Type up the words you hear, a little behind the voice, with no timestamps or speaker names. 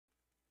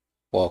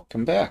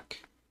Welcome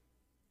back.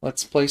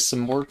 Let's play some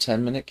more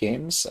 10-minute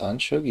games on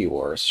Shogi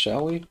Wars,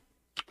 shall we?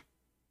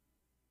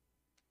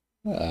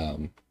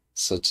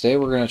 So today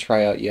we're going to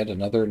try out yet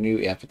another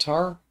new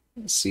avatar,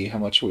 see how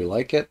much we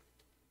like it.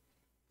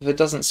 If it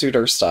doesn't suit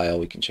our style,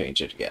 we can change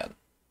it again.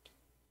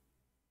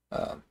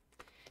 Um,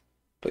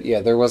 but yeah,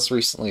 there was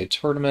recently a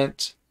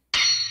tournament.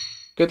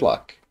 Good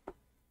luck.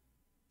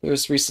 There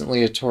was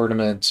recently a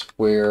tournament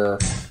where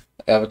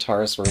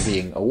avatars were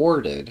being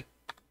awarded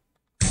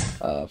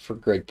for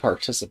good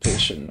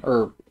participation,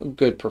 or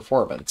good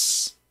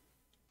performance.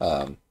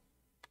 Um,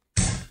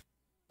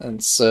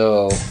 And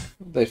so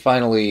they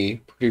finally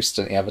produced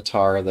an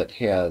avatar that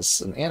has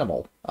an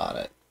animal on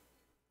it,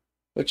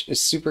 which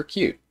is super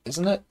cute,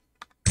 isn't it?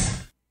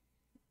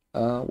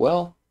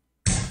 Well,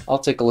 I'll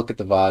take a look at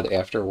the VOD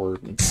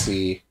afterward and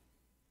see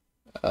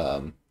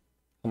how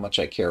much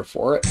I care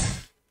for it.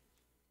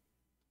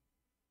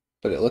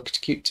 But it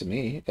looked cute to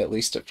me, at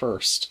least at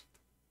first.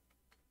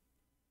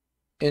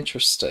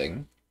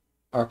 Interesting.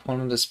 Our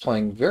opponent is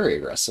playing very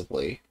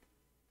aggressively.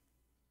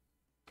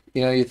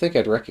 You know, you'd think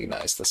I'd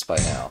recognize this by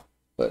now,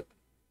 but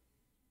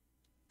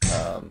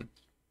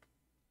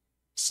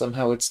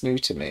somehow it's new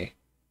to me.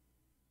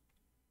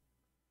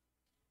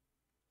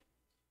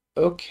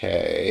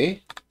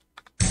 Okay.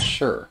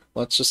 Sure,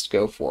 let's just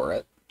go for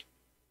it.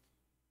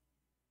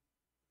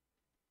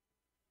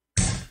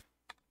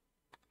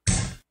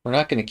 We're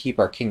not going to keep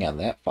our king on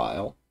that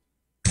file.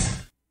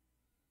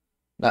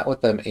 Not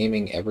with them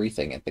aiming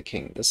everything at the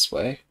king this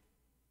way.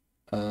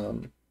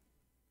 Um,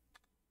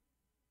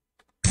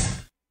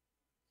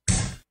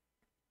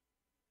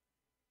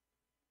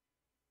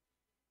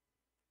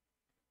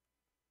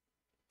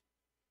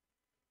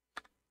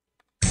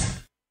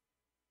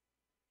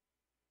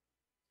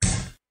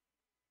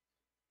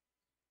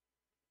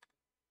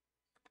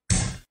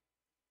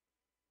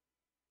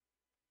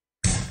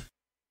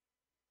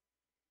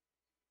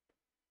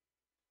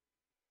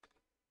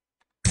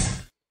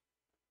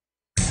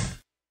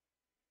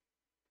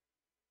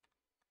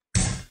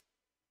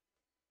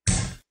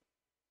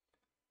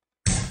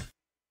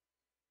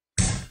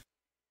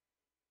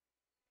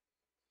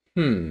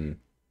 hmm.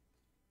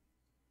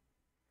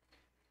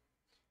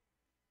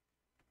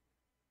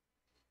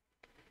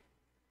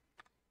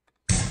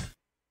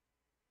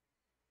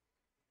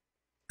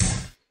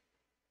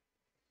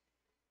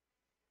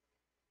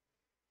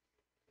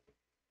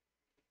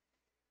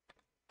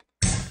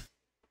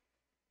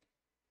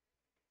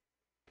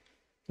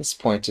 This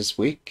point is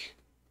weak.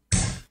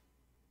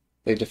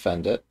 They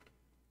defend it.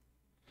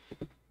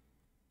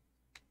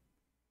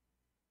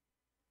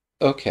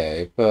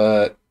 Okay,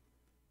 but...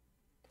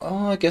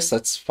 Oh, I guess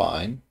that's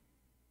fine.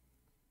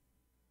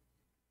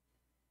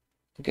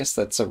 I guess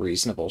that's a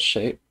reasonable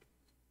shape.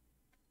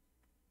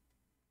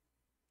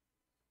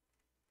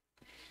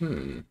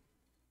 Hmm.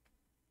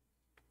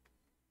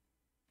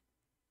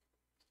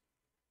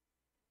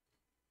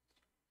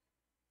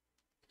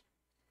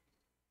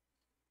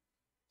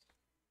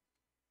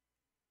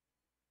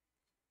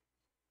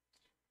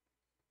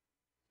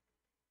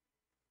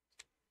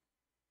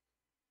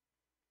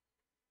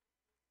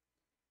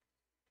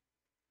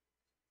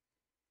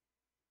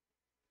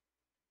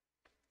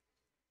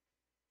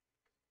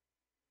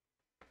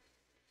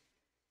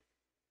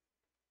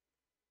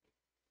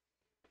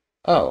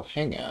 Oh,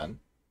 hang on.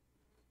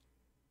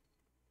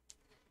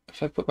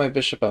 If I put my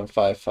bishop on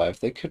 5-5,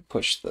 they could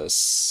push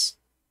this.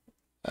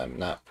 I'm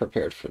not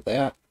prepared for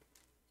that.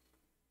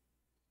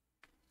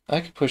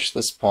 I could push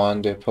this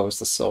pawn to oppose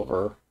the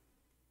silver.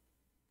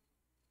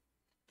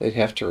 They'd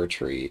have to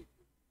retreat.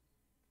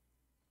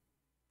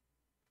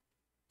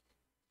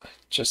 I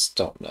just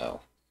don't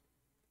know.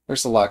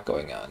 There's a lot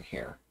going on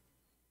here.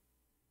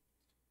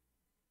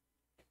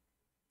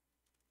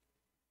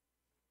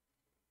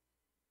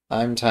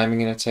 I'm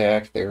timing an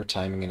attack, they're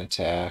timing an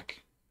attack.7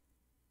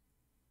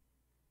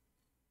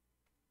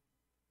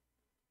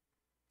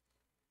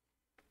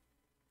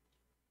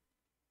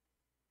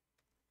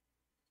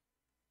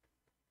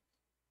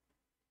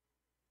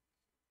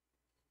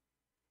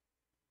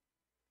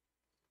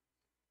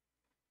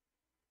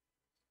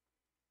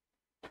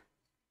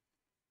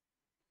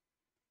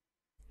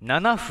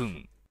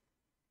分。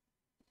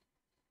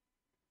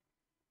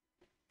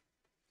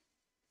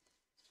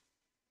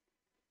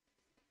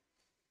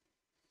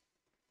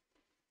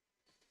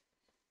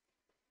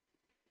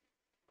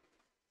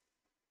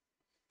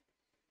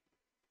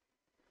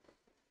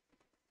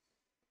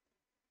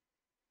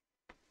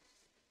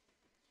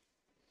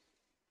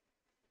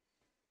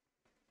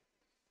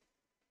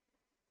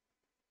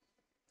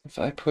If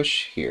I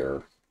push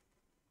here,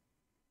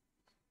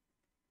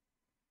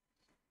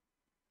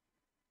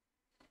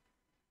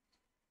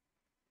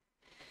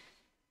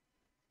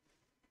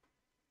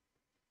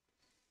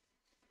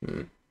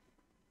 hmm.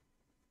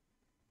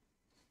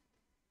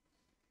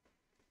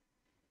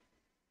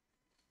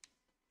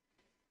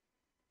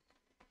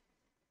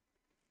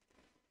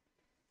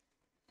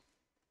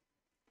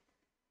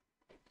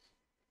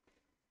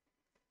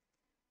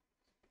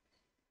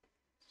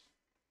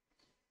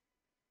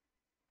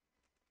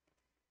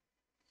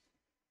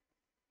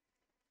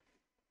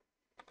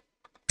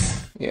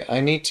 Yeah,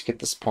 I need to get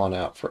this pawn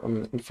out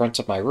from in front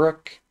of my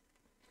rook,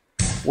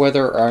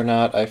 whether or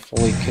not I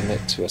fully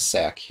commit to a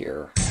sack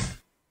here.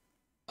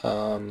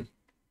 Um,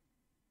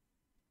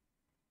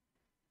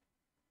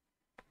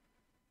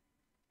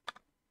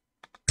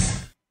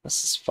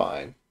 this is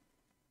fine.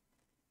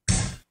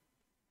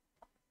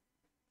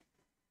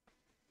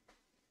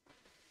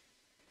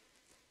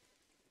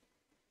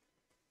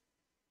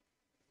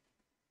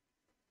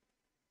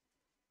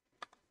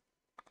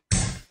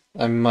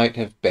 I might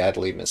have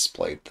badly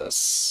misplayed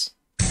this.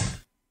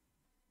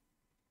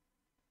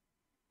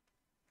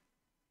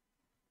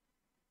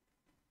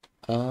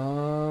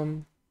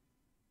 Um,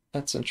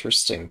 that's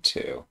interesting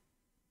too.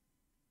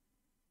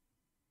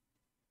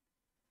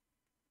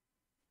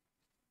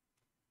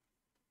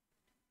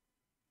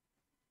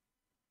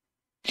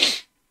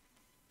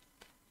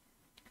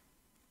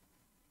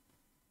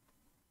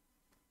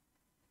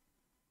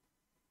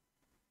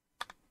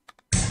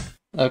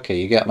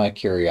 Okay, you got my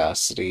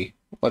curiosity.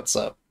 What's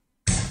up?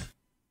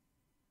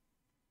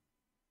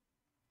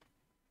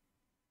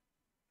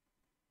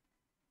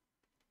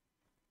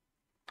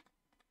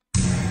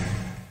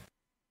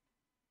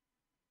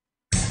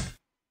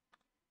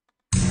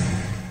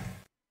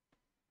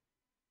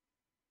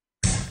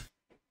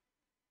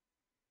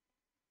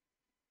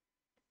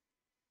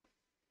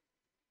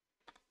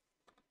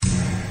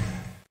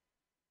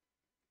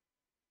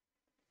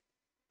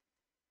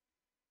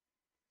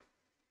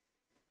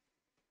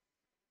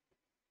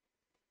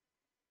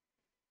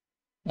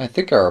 I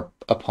think our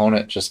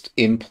opponent just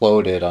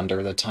imploded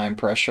under the time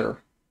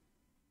pressure.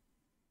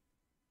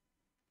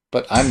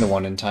 But I'm the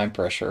one in time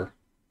pressure,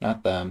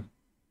 not them.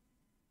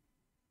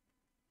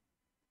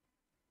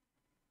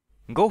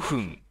 5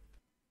分。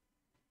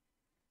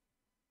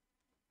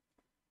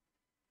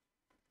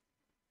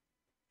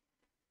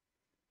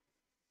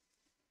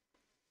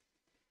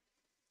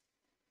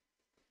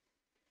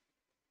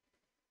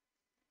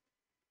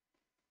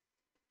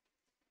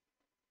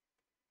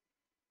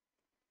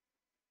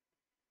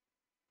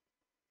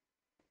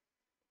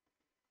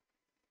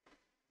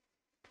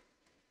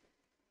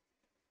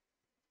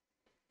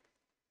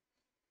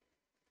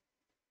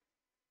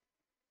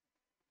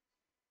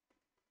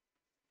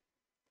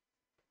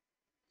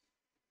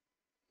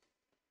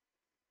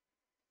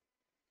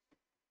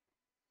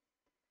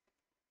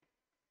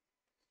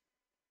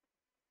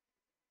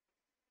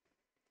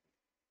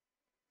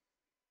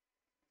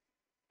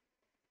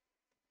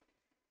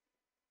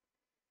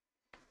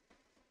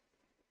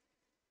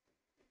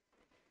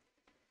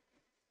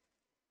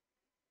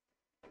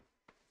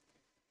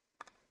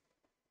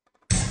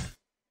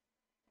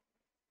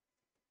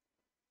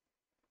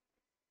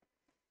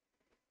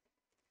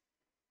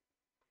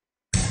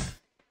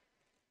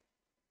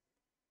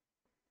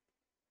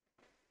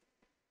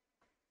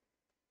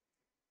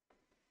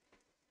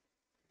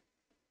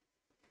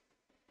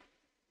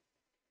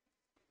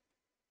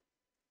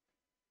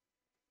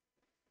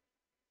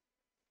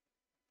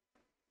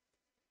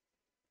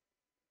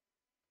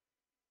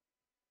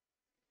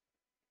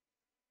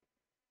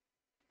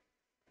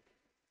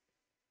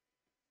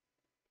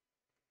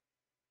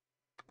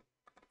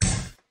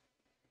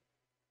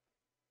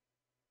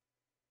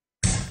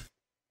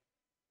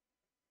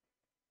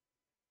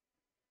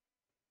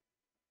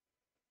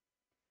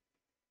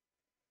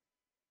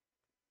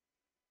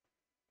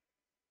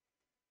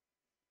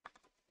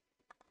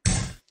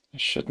I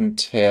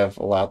shouldn't have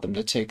allowed them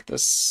to take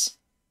this.3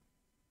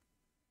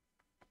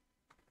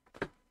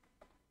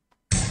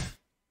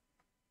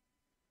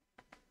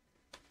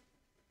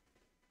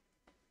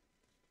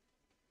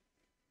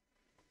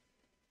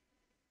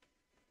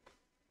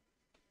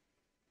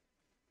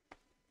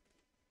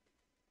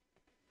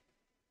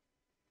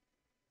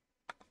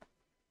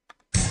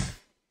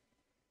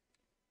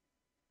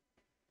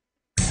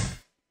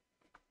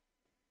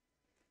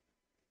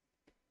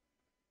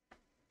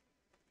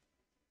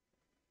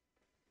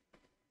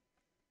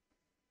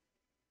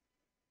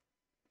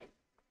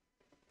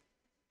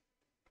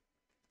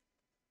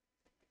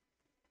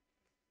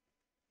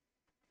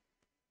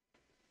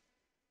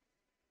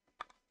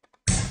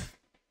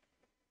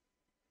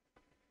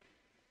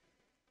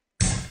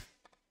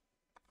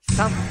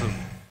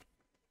分。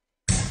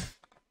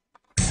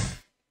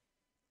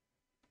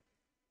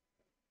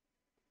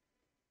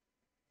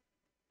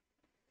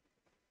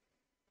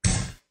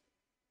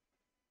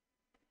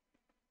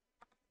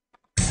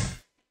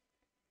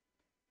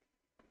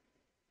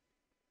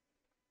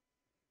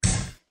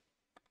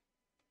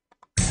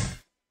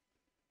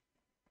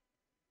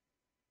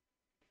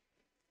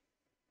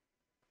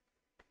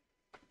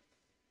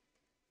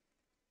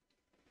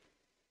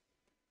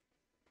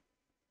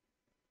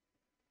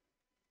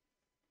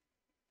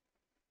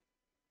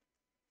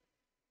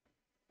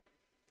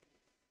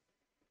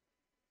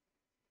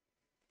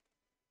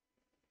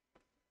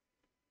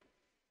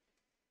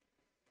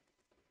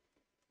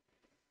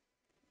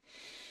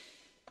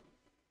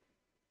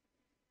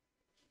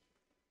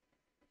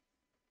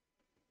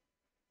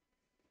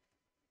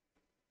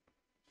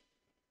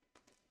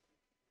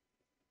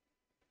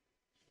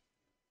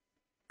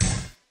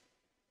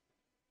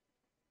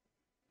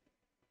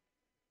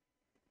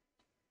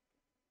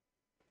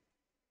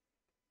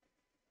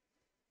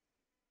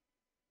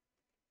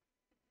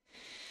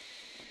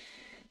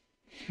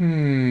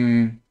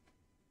Hmm.2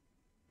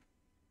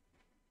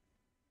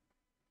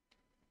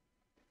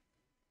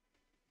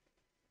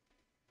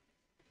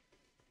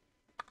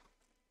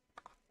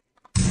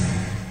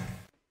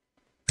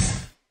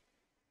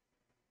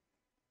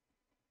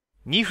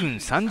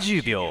分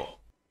30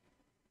秒。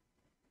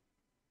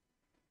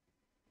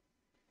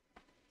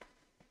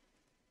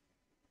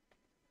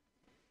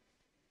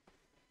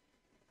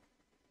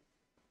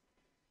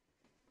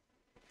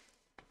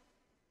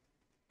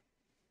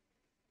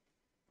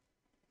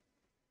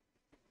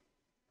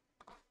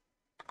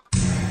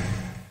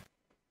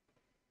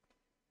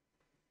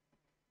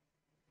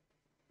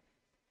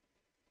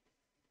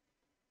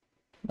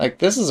Like,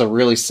 this is a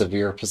really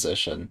severe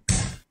position.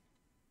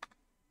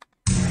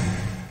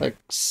 Like,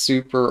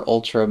 super,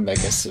 ultra,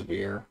 mega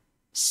severe.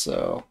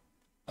 So,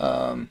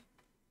 um,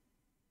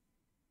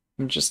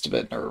 I'm just a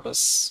bit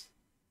nervous.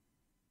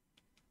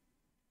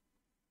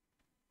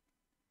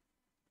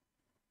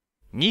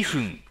 2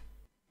分。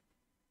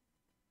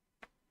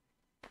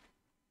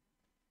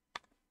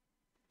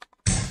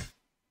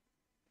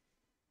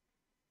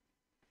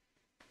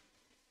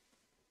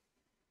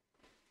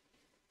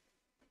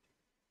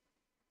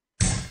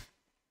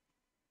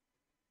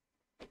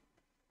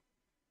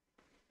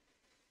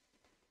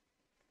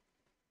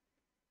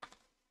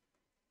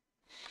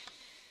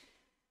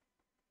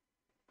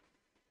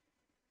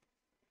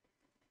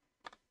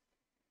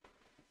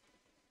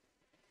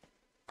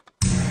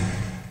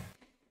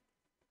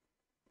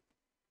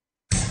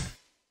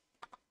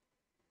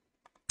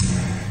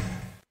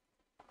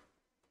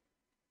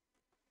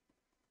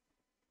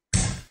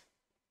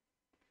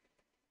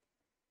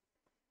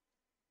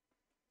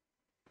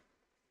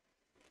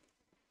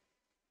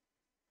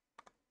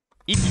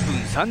1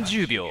分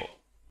30秒。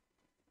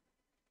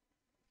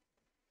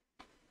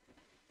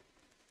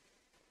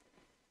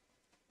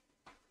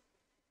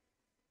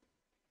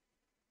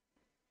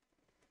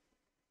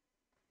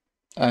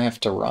I have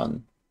to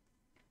run.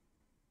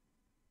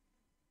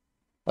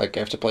 Like,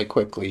 I have to play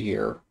quickly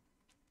here.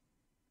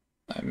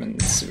 I'm in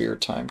severe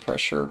time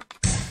pressure.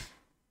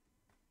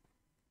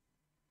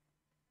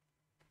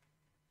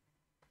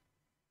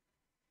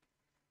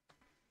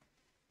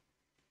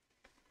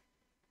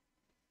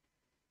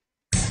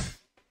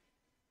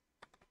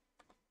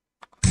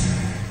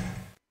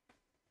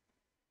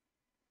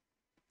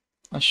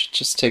 I should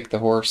just take the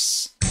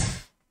horse.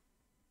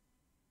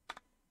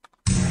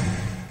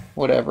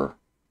 Whatever.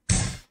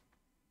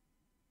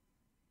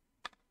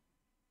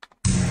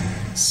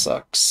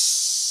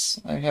 Sucks.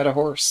 I had a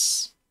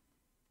horse.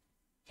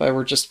 If I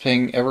were just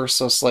paying ever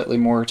so slightly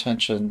more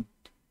attention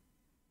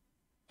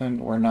and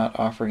we're not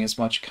offering as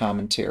much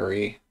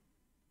commentary,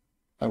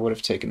 I would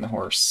have taken the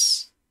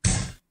horse.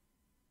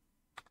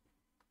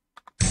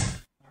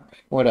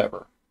 Alright,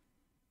 whatever.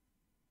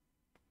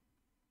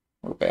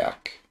 We're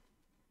back.1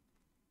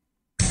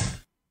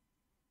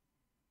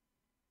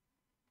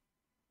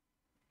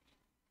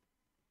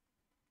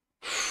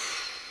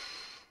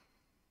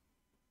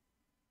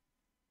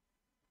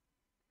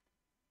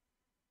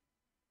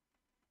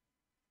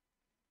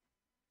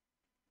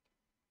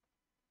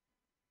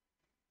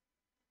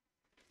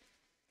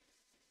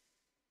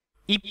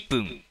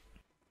分。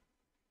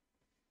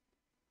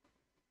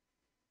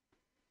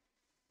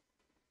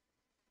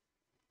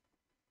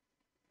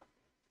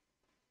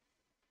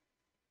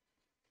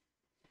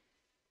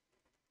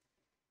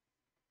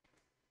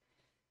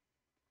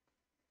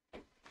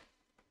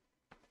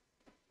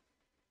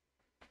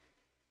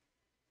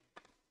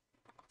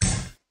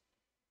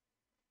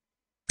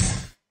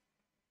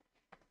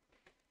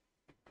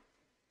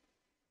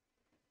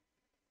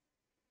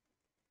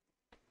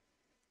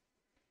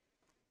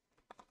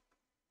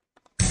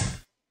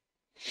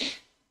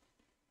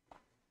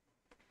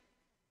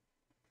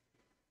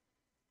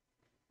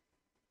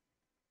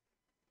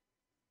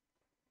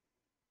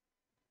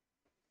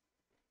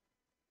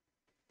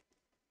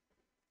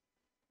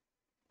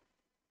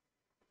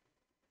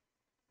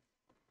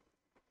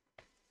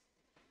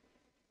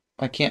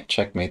I can't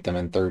checkmate them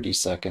in 30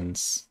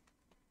 seconds.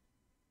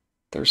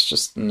 There's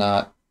just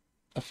not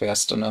a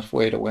fast enough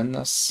way to win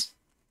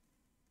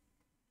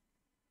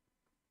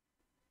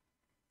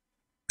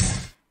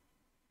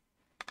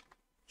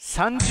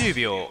this.30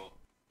秒。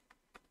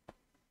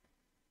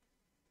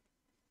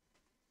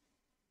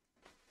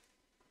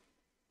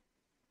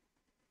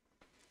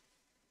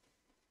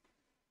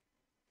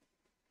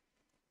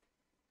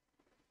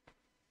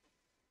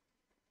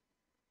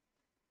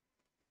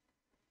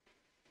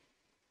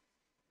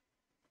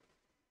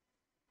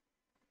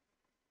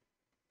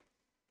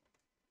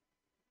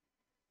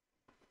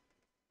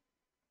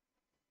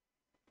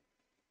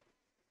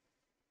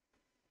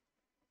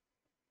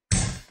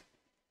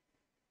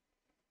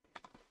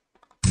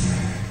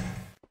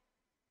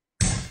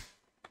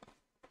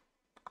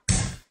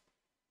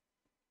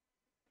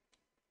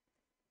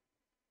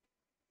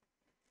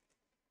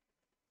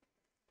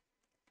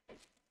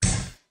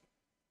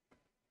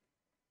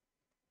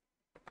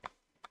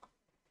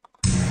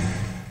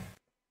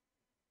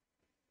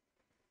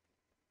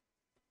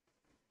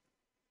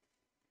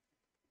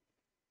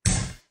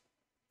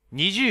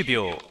20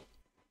秒。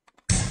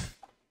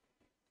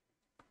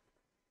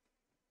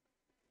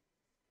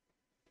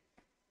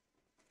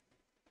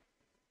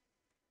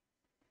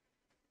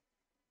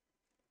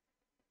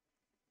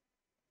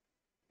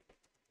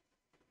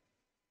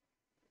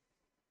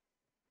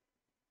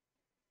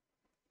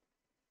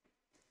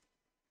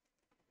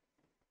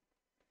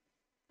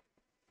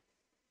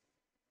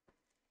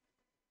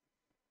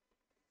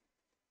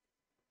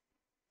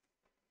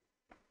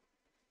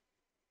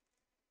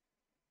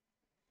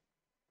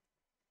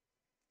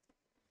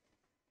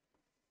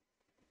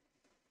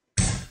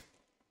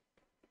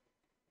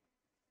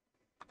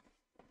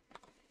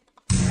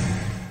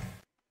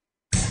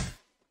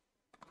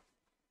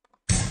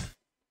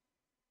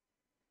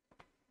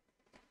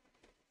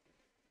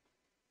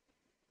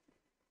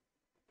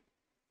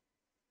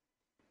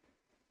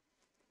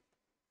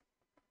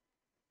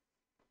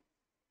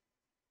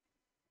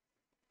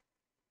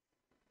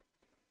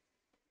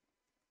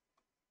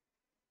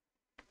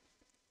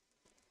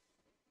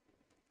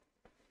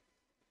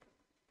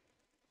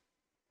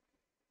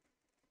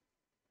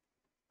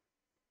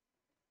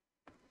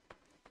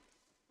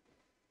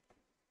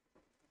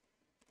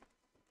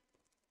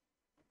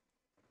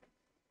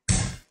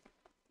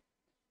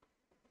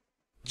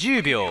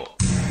10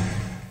秒。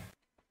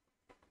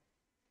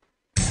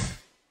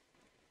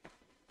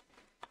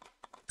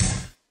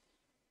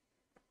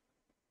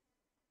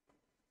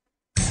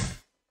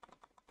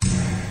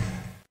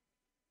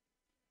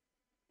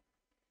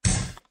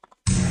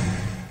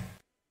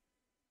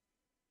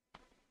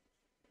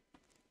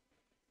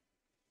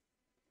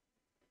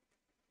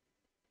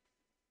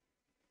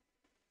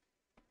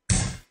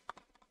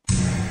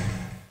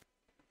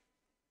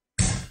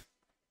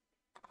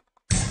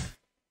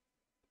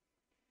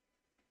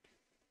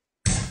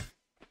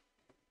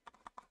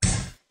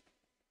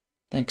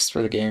Thanks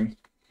for the game.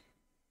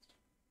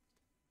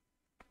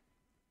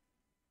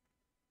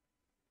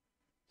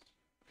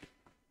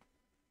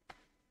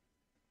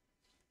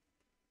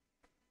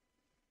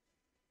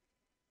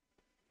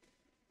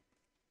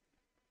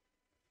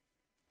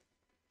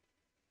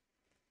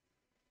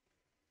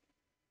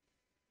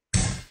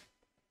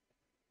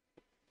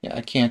 Yeah,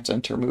 I can't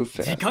enter move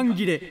時 fast. 間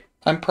切れ。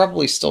 I'm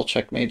probably still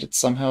checkmated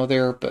somehow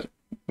there, but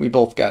we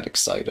both got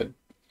excited.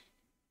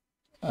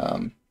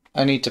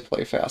 I need to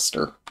play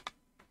faster.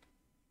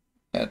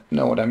 And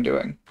know what I'm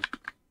doing.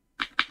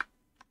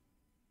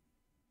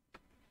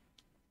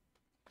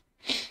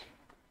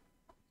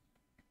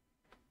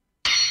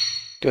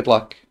 Good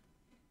luck.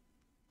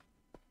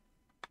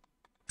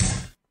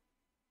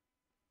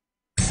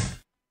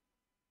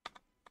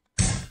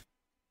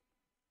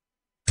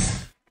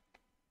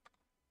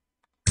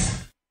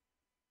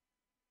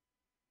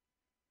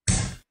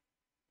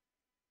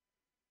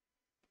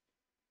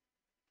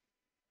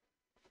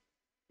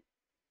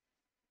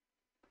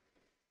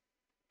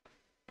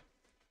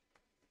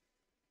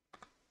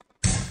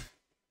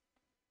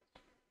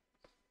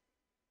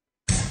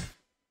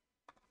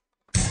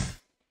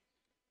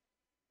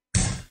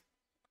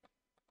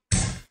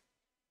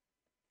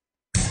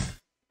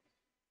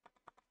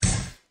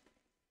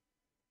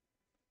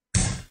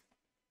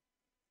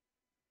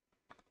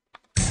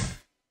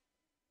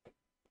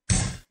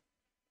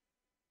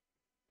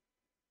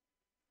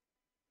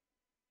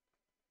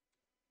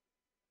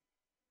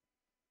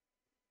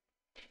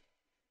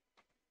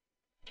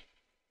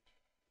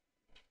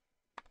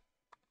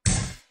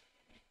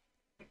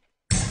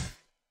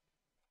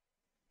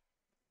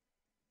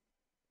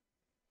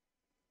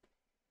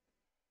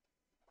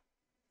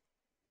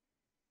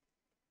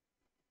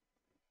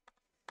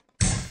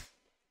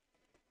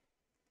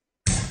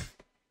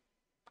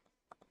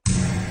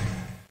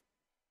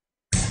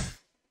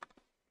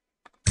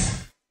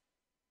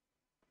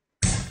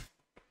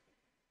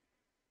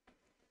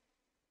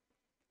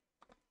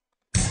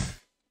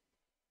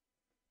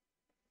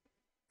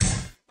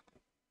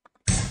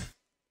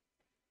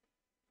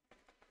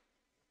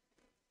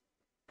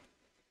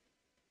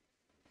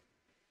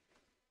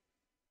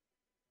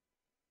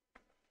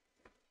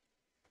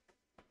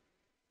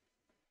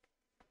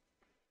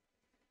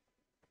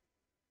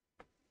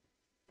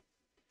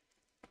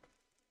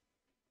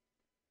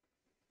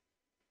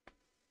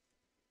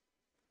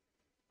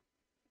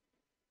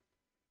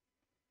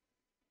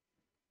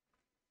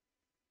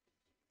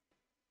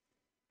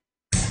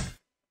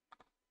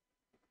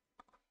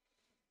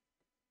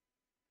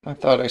 I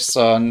thought I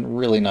saw a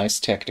really nice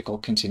tactical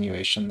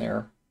continuation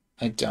there.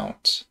 I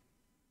don't.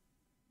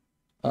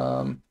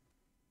 Um,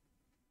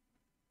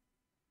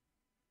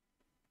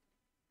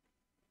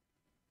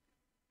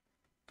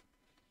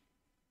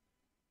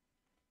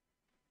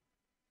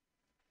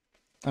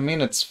 I mean,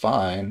 it's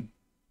fine.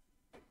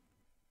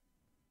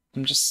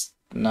 I'm just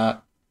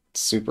not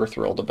super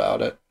thrilled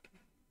about it.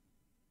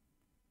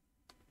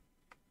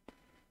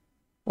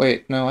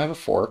 Wait, no, I have a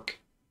fork.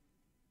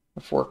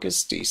 The fork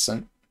is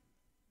decent.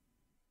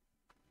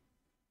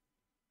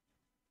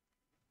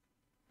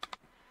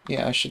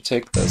 Yeah, I should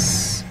take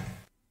this.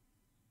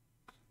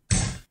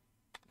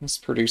 This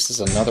produces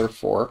another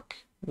fork.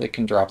 They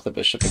can drop the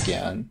bishop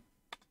again.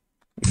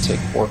 We take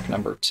fork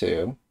number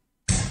 2.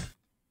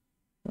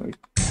 We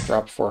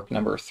drop fork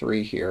number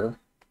 3 here.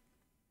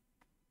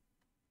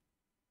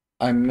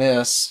 I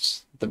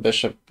missed the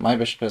bishop. My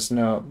bishop has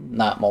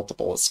not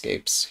multiple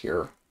escapes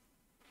here.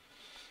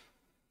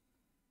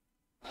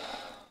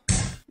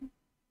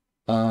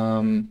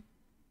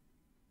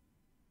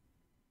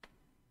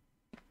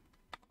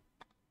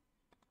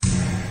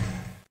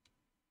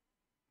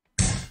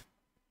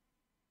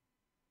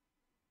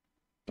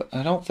 But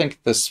I don't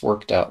think this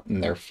worked out in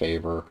their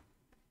favor.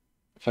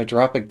 If I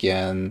drop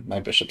again, my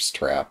bishop's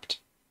trapped.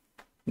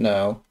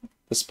 No,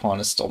 this pawn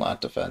is still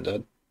not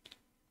defended.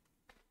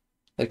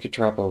 They could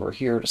drop over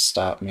here to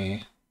stop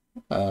me.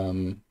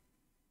 I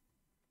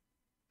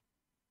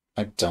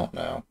don't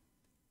know.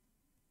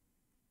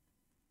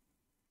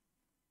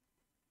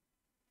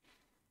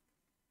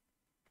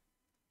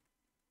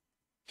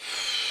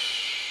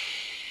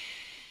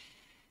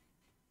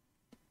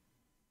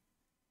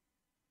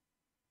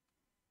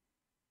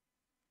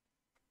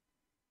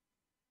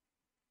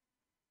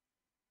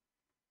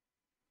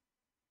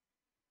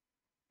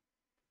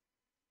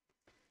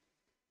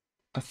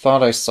 I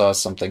thought I saw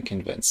something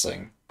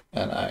convincing,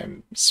 and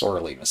I'm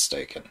sorely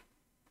mistaken.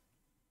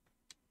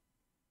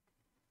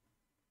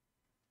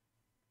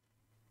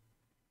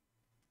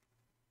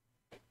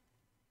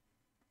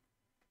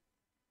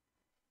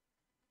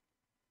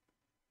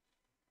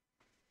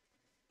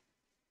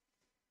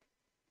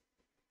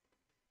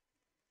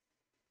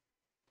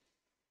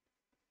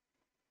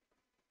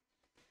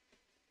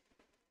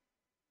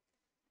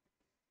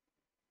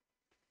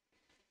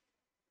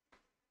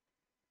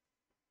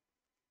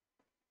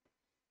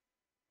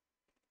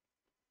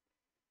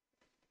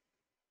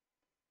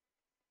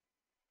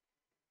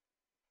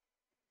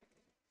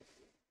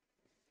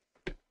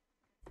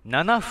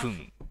 7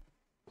分、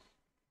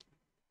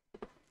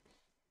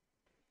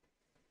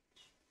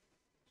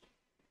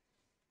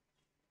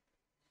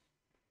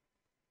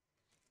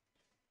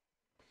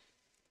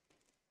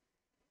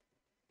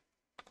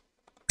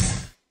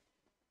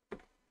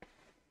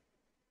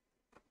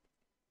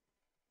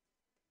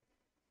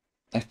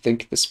I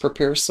think this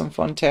prepares some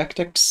fun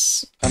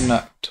tactics. I'm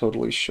not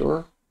totally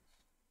sure.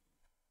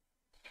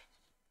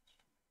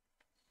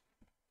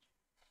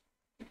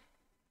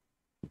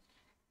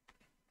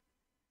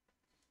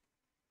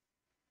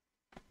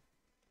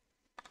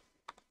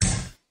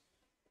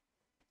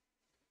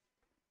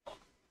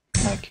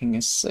 My king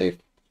is safe.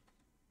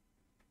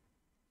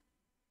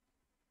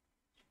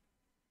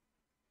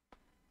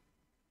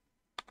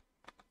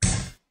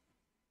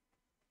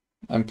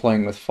 I'm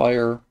playing with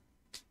fire,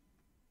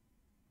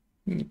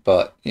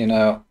 but, you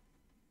know,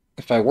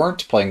 if I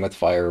weren't playing with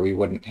fire, we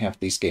wouldn't have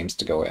these games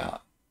to go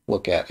out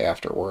look at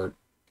afterward.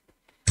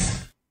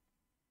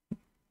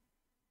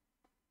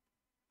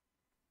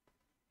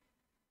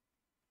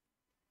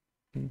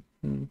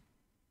 Hmm.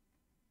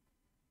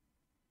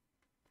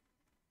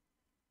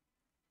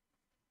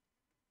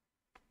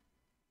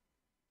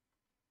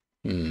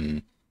 Hmm.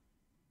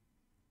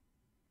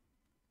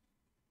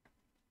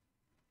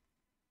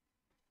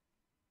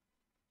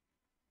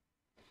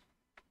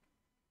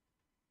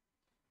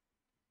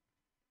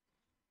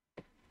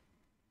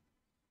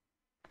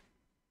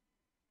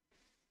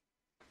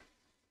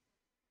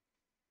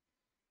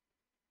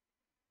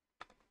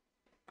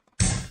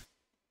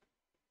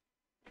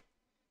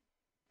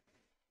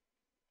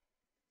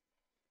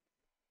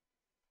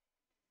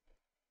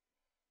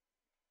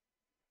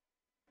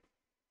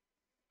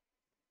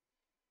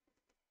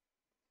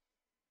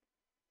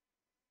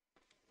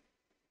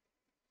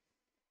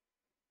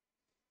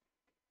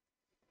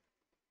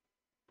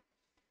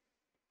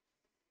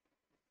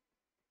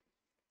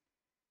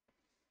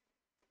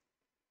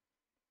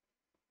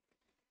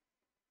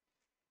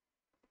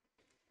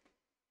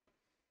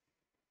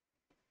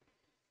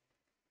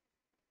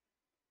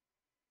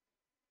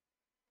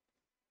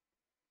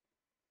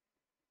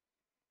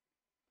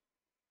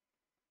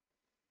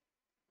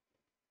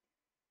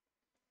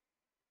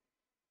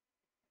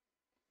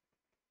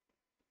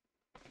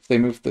 If they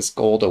move this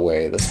gold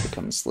away, this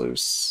becomes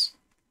loose.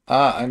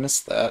 Ah, I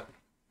missed that.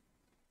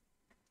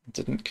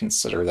 Didn't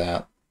consider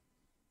that.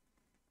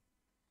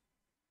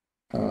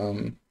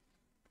 Um,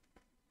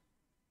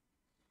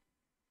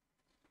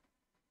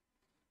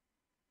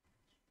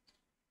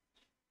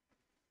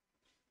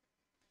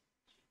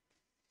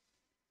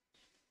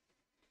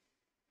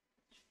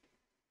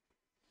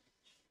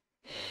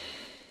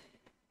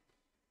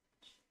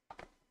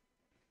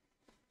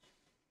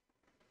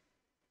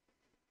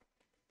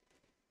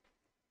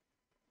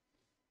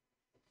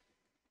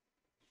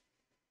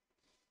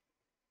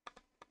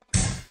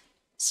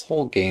 this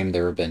whole game,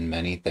 there have been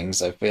many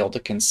things I failed to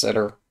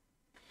consider.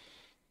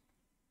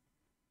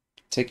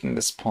 Taking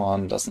this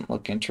pawn doesn't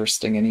look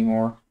interesting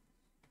anymore.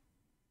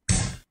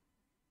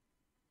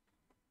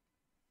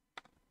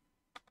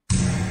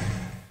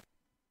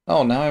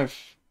 Oh, now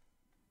I've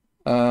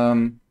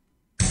um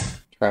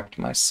trapped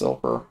my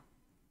silver.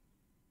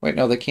 Wait,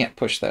 no, they can't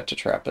push that to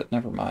trap it.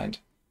 Never mind.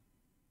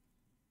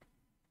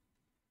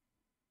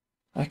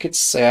 I could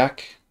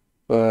sack,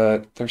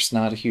 but there's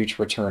not a huge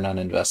return on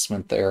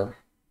investment there.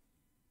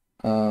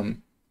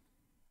 Um,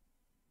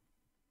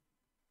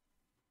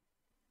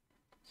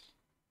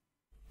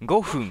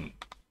 5分、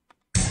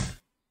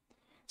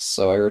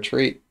so I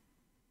retreat.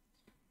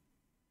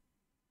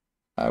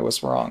 I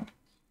was wrong.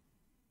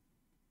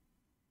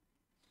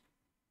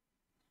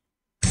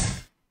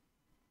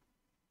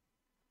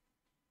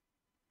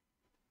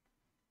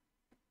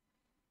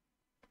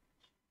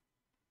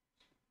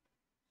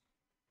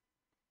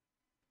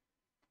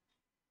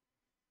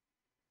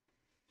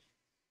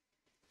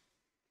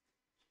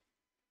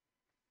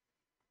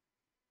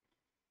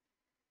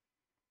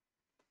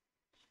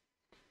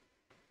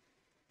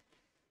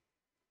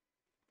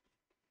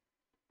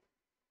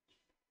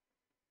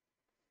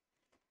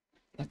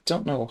 I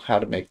don't know how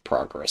to make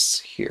progress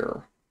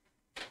here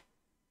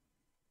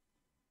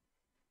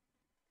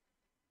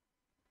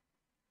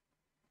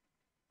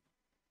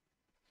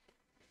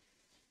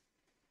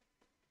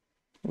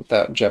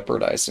without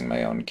jeopardizing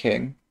my own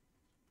king.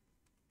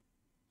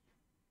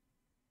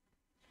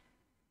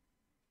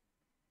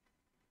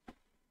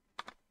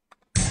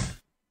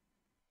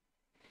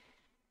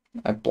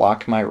 I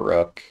block my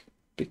rook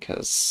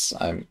because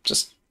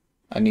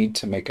I need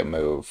to make a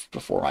move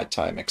before my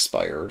time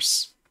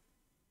expires.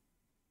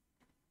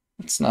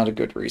 It's not a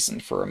good reason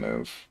for a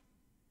move.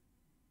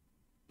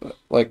 But,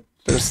 like,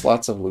 there's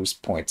lots of loose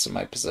points in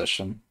my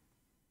position,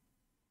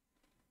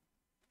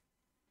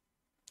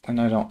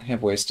 and I don't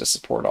have ways to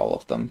support all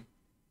of them.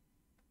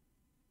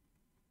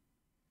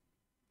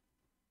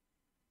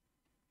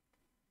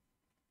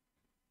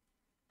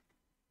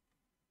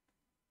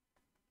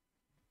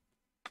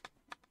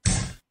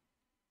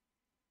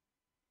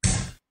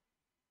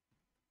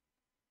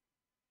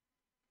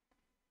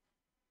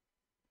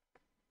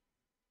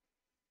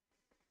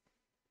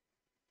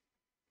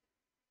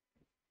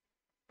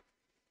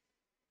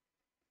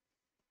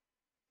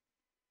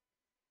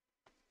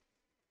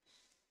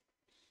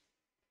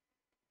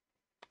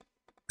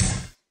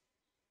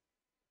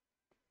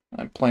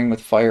 I'm playing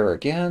with fire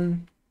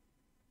again.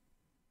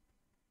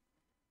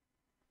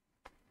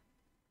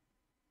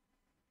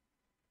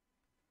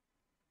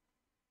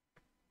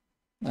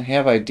 I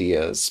have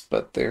ideas,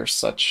 but they're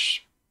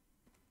such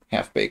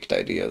half-baked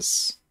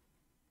ideas.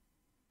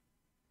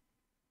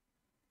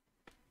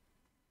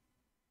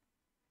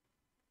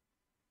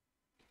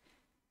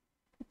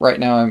 Right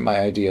now, my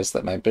idea is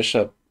that my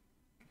bishop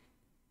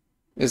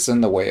is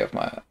in the way of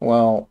my...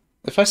 Well,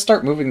 if I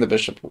start moving the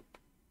bishop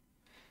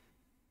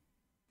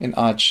in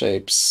odd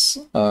shapes,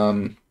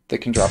 they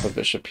can drop a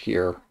bishop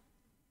here.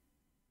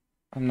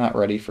 I'm not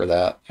ready for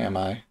that, am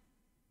I?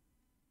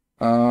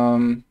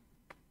 Um...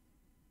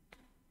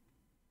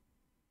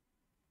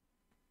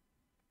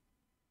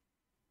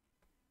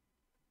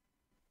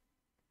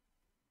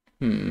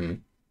 Hmm.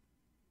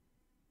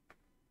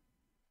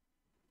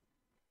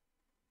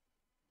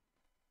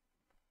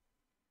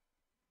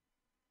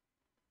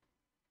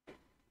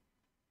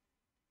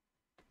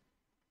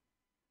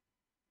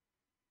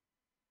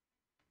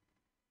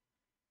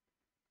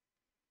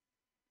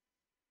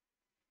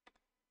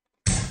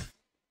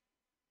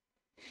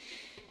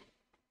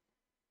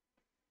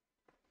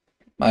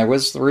 I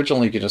was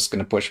originally just going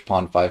to push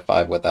pawn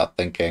 5-5 without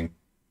thinking.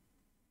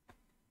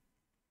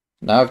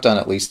 Now I've done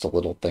at least a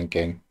little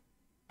thinking.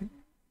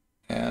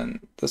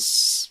 And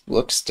this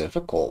looks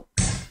difficult.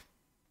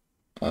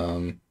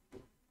 Um,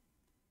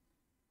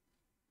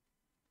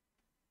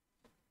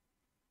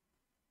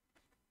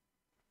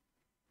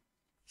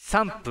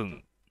 3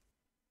分、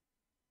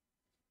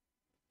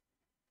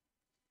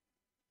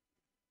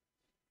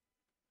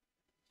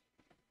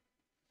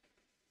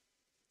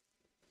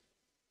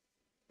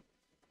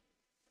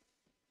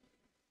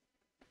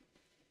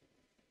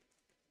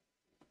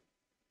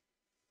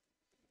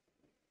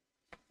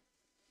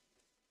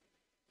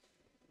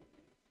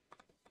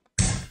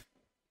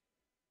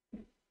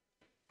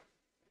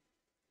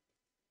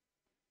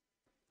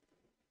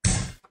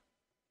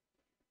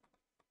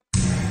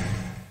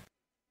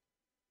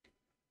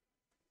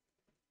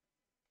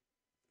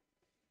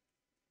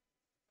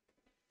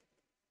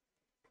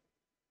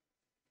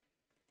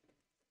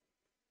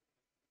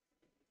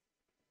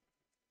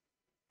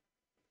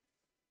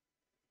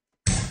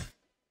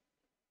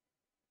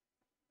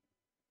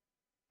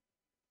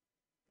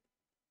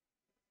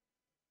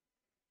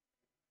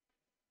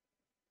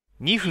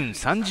2分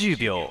30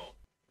秒。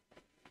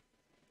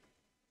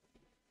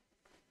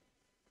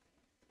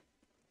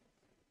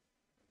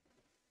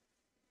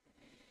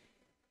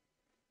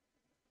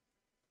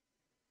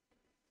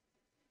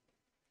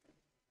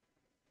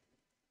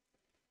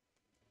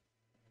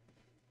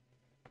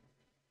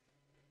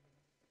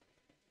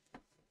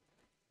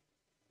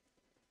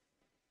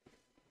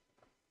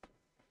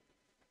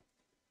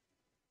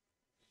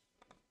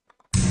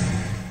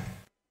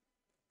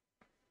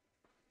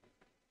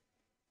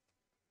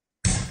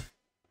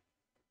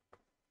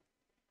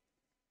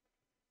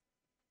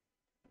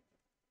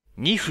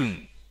2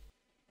分、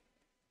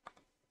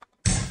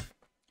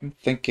I'm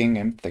thinking,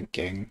 I'm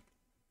thinking.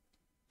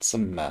 It's a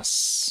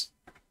mess.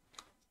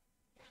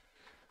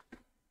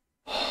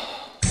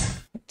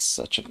 It's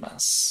such a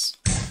mess.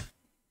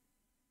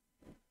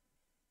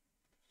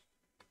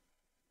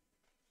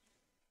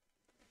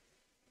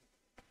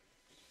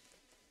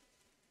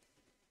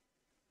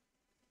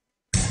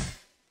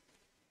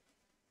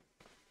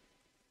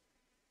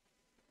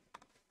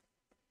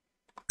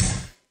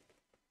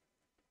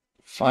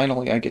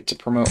 Finally, I get to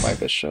promote my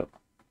bishop.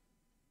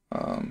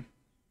 Um,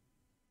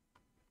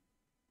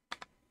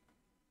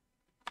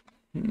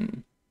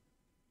 hmm.1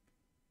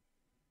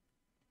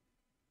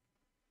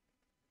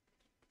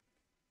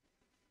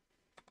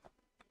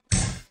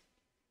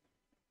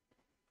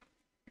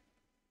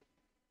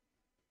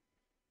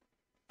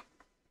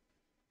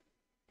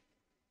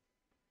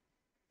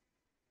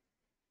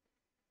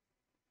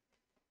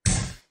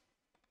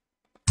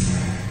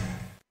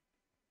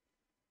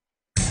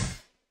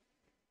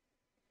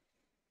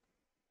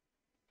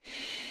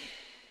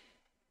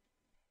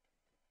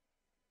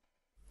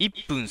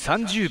分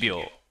30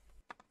秒。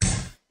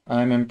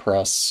I'm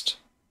impressed.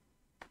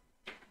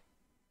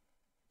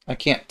 I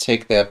can't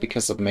take that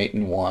because of mate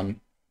in 1.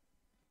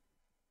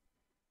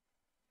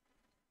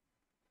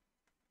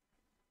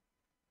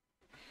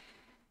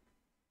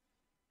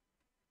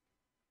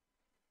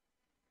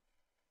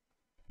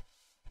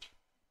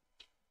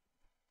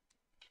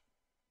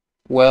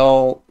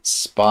 Well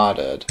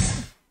spotted.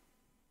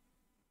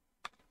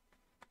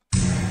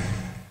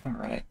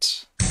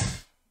 Alright.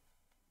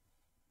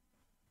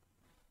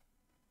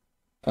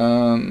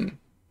 Um...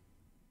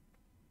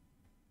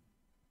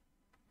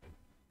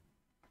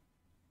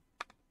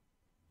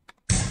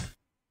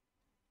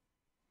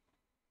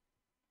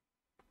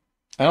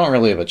 I don't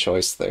really have a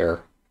choice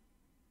there.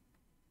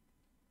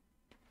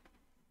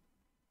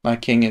 My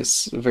king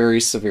is very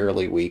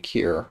severely weak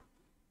here.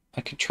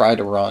 I could try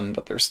to run,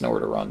 but there's nowhere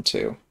to run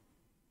to.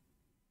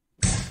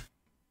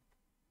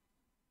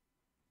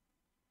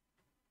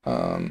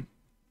 Um,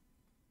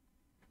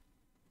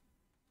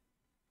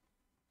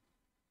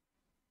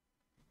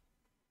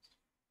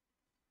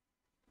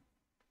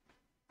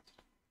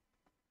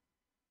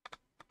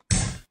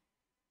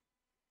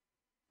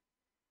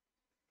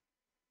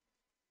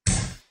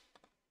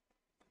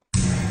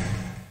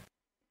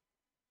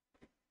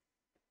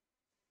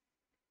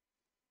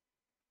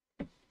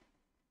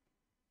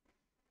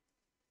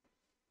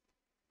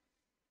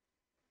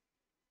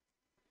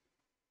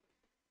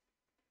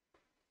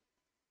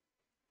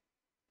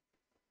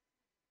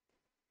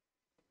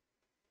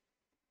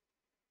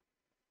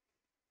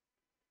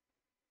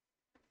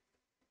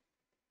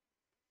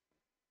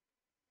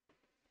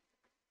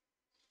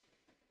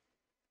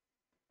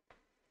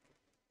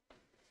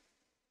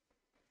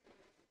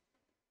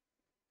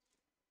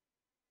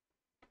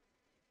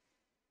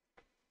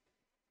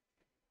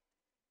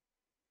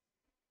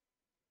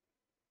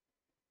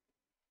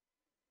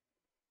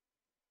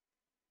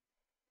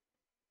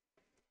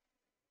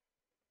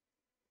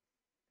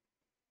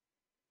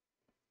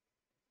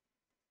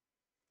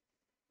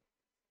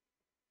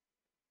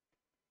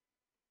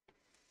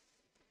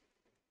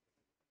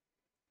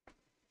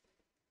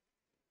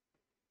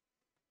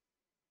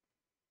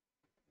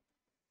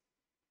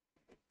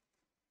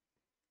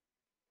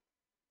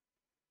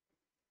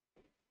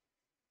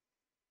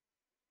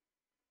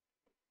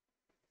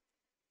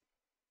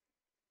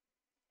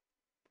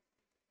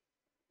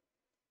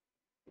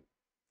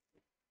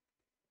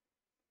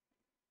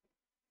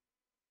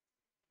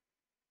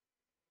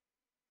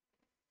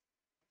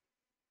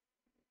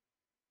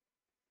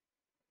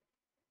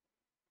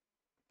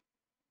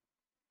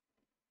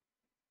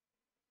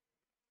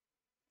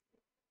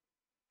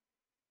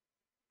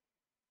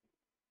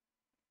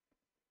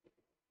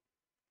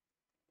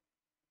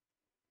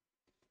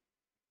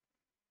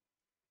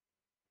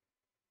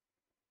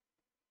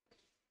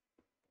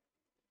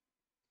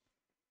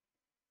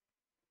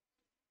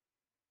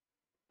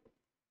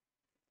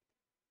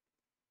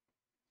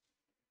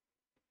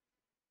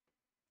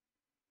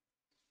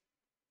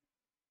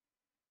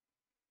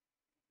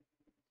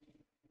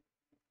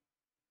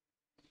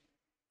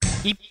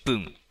 1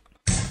分、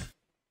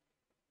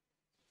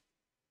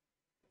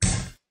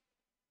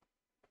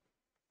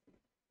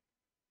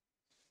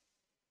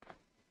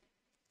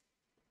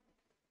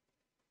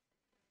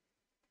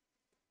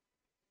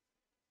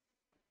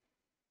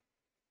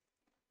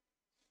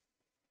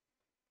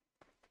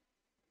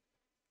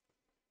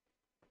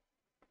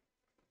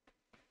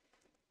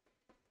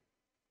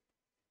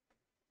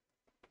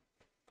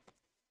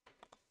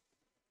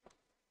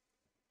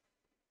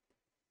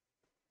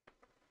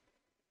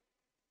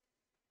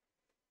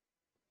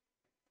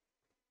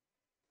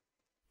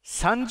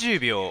30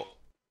秒、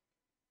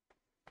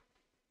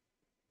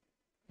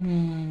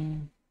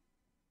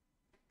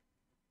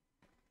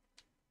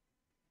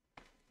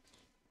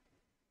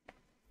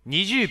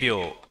20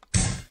秒、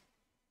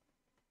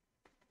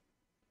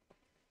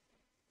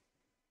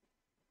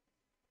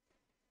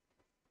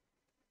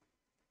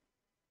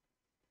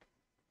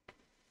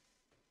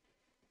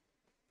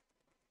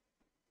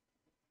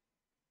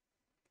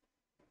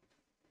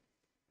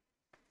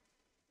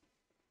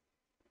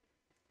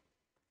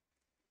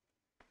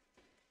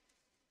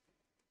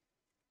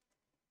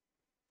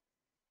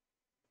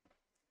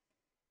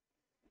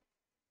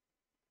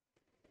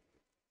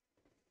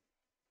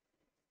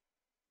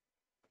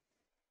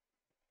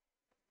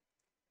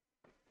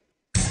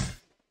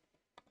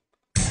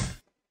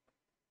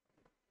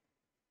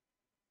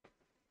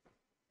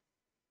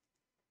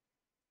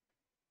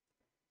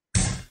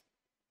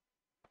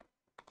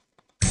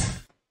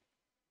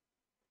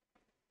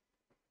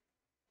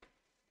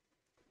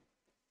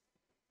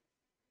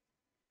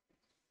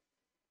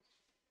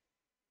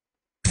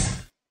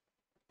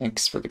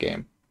Thanks for the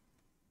game.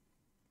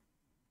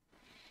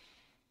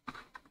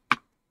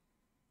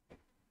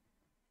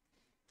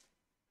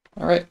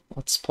 Alright,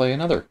 let's play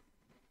another.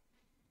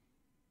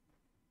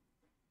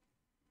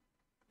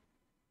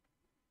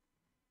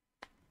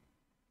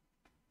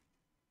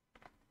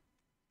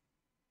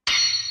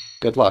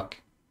 Good luck.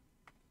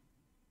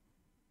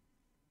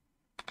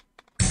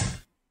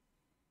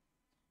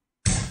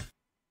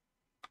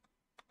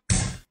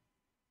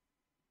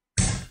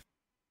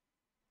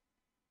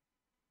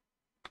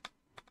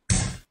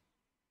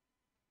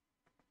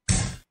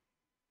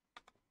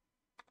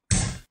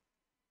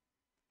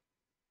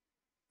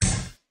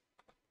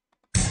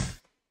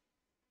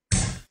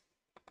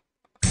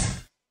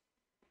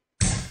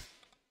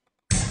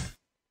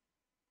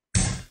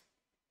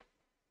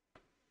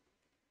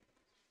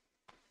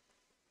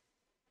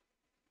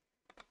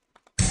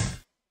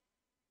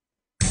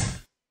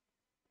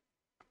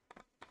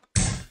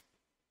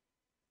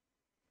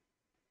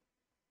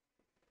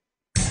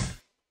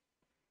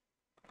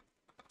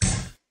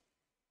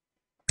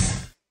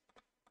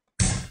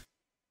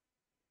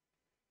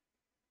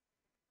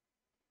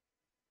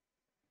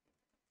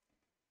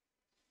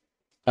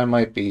 I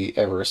might be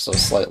ever so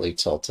slightly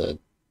tilted.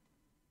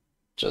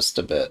 Just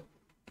a bit.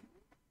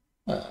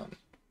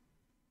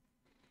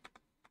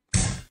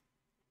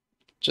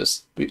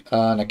 Just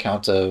on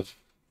account of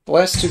the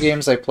last two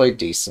games I played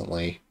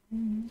decently,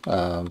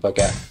 but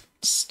got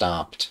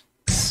stomped.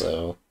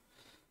 So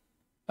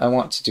I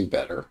want to do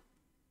better.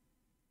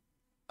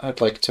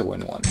 I'd like to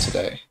win one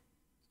today.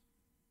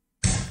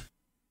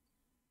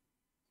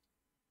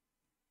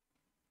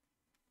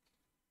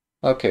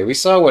 Okay, we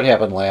saw what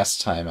happened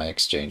last time I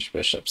exchanged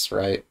bishops,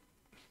 right?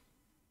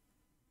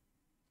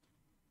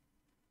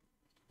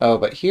 Oh,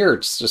 but here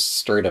it's just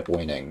straight up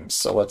winning,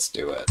 so let's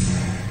do it.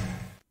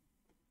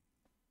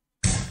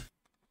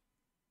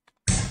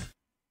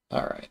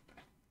 Alright.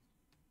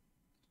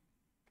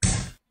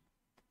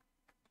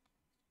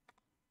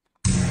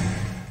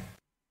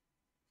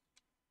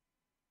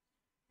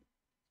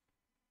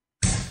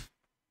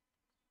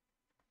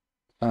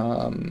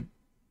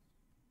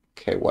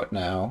 Okay, what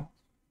now?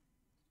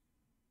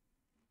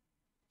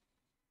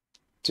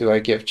 Do I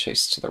give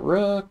chase to the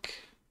rook?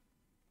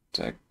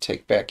 Do I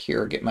take back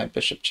here, get my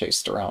bishop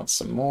chased around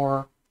some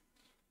more?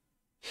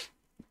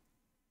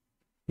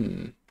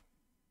 Hmm.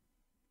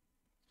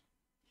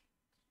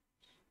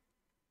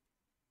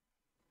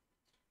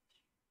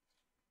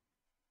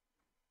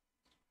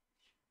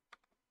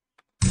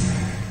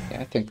 Yeah,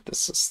 I think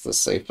this is the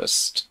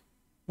safest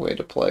way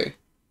to play.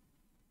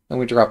 Then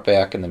we drop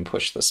back and then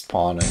push this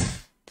pawn, and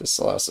this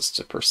allows us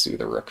to pursue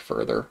the rook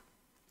further.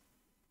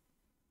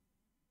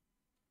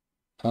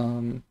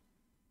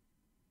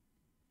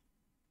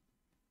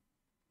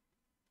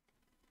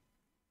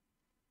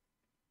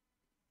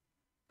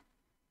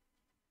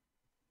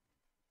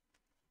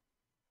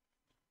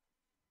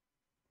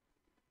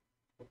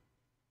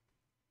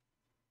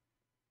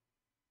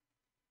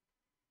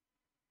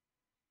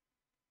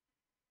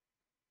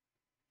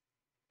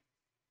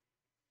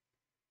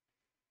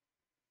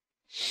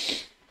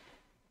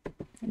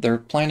 They're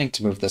planning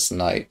to move this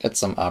knight at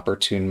some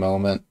opportune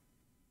moment.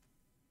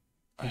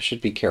 I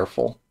should be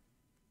careful.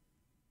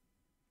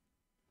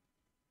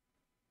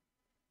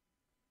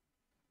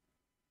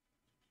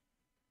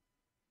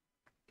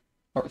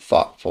 Or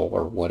thoughtful,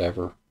 or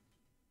whatever.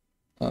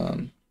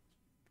 Um,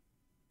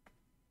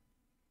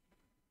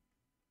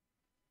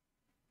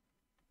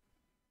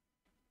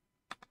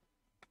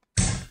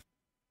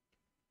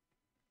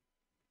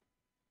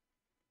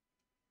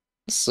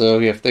 So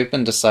yeah, if they've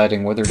been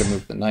deciding whether to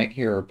move the knight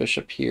here or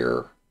bishop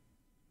here.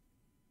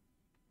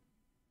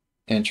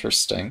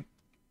 Interesting.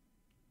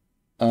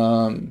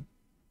 Um,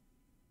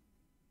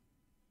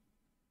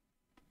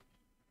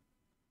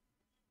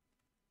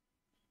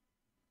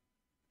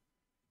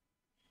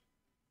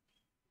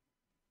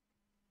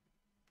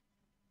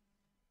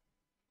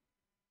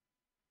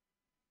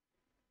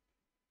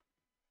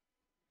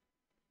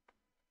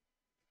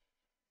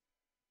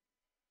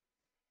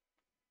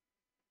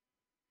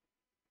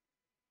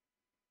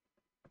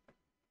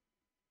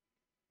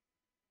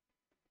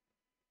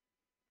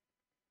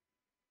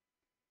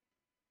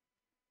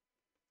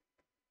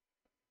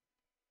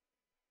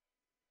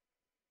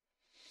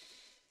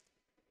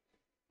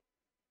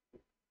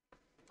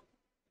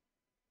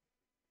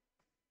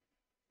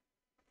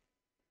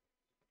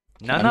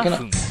 okay,7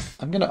分。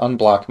I'm gonna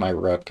unblock my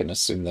rook and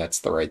assume that's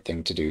the right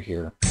thing to do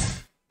here.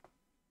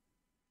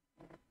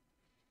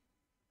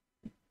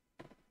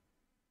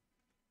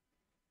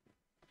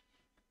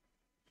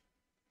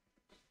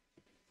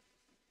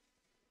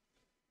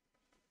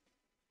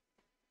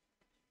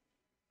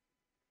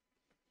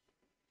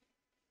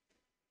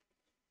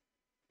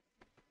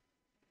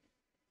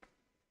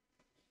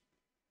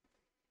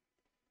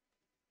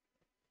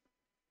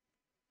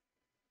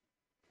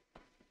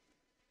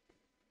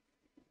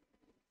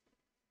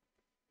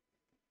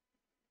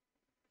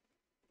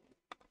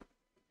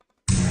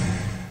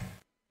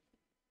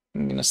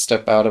 I'm gonna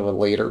step out of a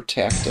later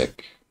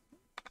tactic.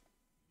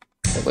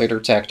 The later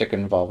tactic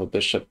involve a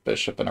bishop,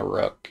 bishop, and a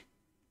rook.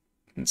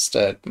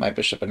 Instead, my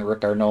bishop and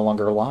rook are no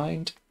longer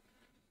aligned.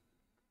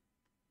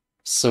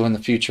 So in the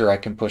future, I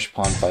can push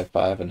pawn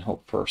 5-5 and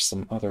hope for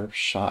some other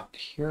shot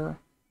here.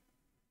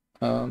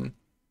 Um,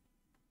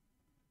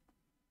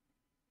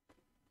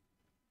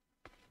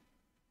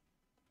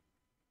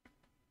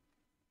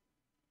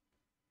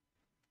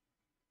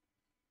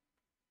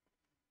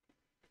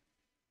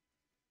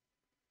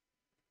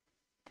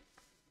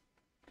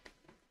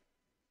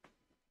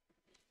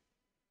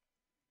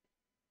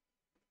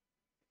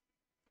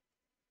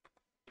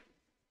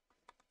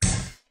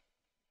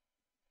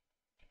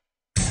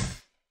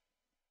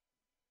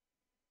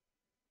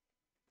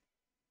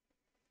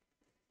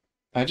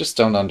 I just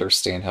don't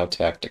understand how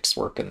tactics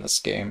work in this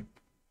game.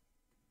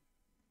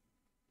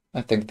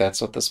 I think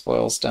that's what this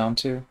boils down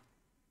to.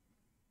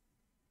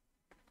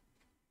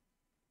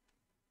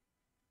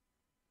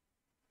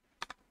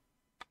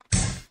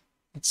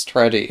 Let's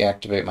try to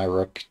activate my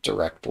rook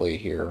directly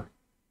here.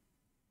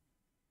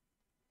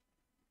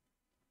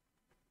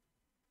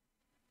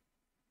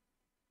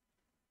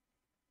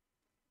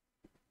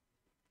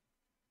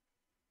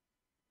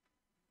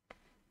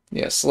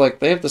 Yes, like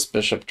they have this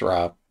bishop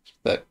drop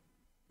that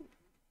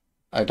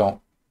I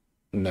don't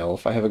know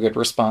if I have a good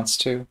response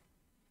to.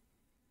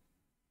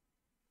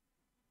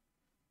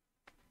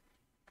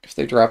 If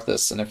they drop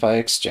this and if I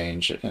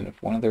exchange it and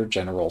if one of their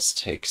generals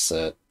takes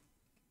it,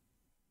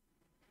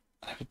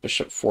 I have a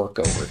bishop fork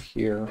over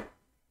here.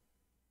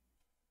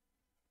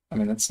 I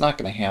mean, it's not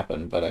going to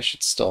happen, but I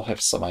should still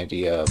have some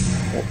idea of,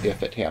 well,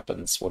 if it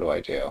happens, what do I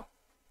do?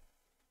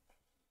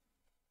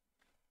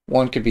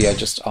 One could be I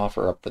just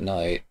offer up the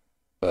knight,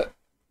 but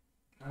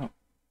oh,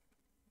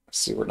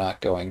 see, we're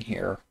not going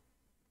here.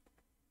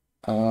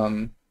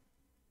 Um,5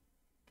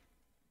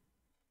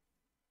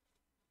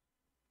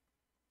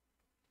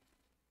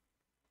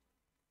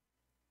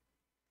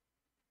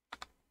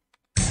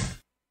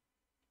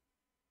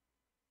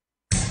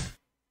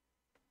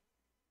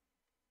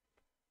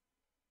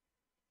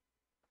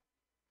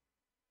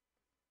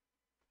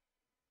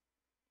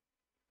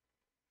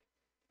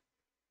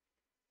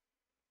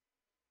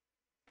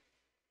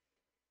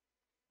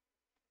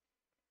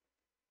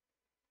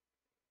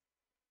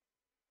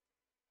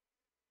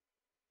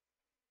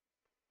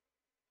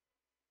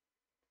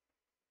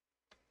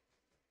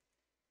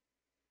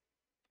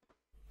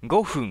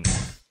分。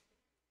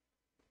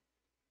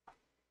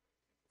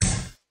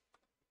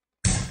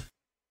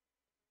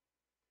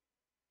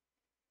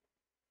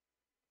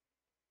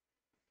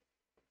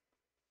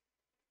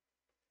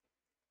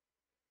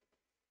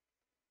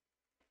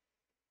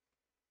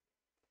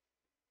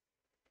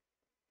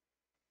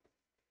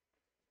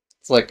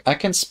it's like I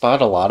can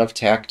spot a lot of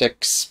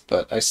tactics,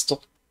 but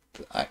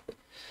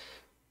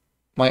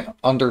my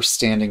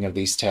understanding of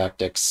these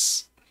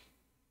tactics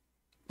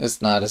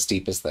is not as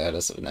deep as that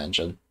as of an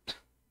engine.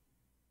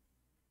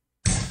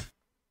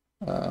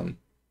 Um,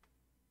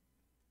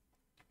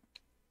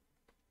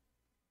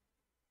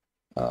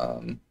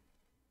 um,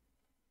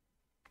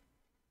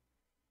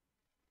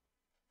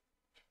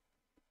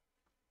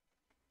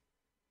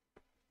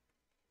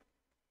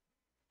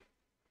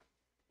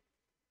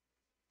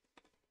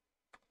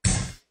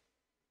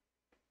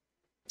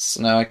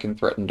 so now I can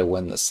threaten to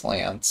win this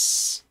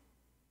lance.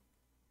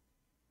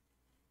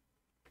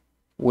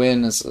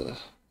 Win is a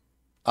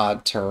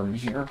odd term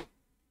here.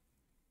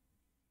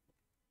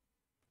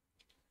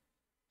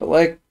 But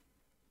like,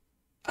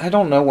 I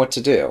don't know what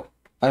to do.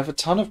 I have a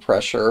ton of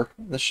pressure.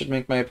 This should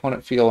make my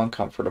opponent feel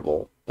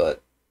uncomfortable,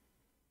 but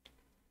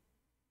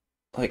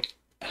like,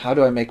 how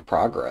do I make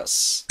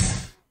progress?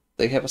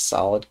 they have a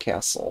solid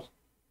castle.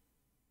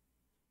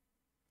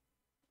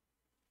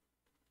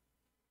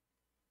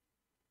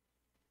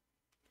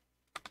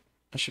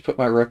 I should put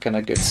my rook in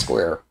a good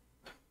square.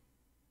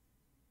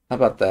 How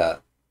about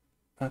that?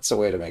 That's a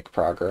way to make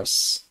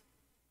progress.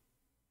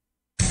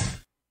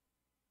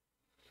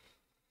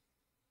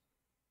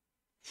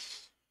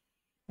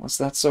 Was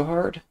that so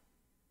hard?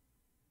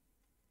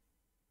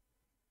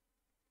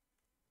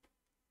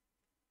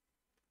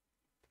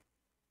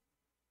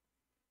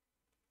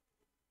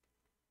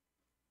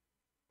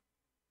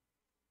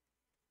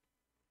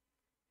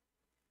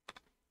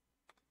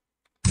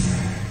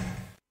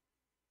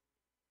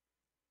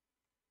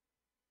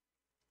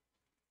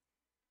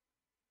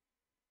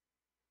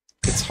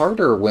 It's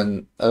harder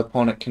when an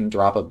opponent can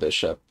drop a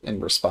bishop in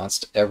response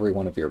to every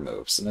one of your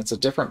moves, and it's a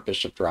different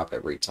bishop drop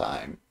every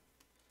time.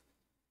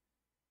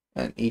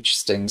 And each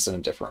stings in a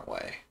different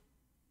way.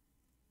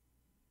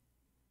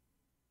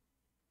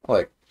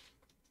 Like,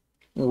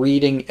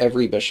 reading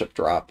every bishop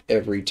drop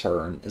every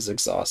turn is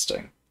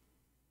exhausting.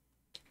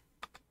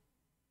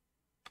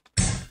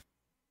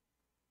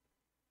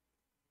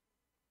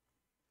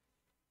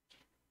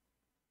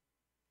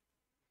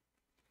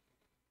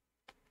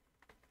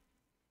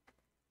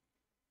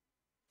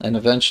 And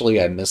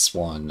eventually I miss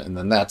one, and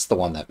then that's the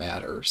one that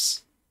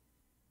matters.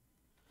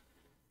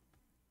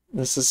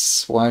 This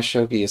is why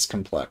Shogi is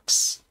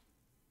complex.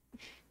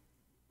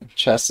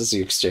 Chess is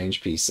the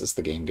exchange pieces,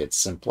 the game gets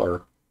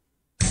simpler.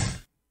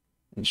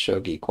 And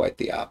Shogi quite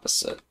the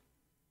opposite.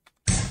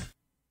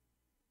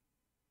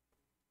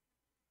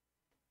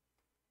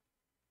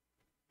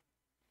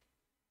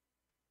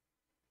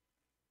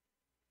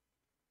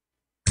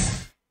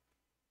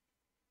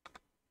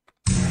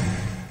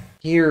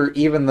 Here,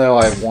 even though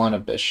I won a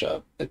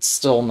bishop, it's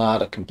still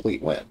not a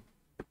complete win.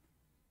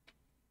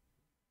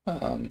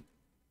 Um,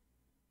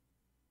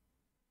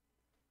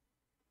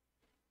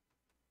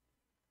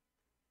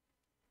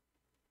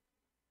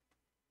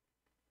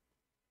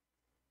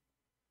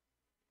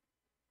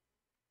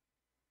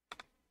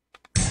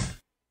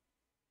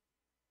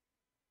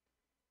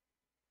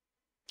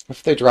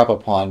 if they drop a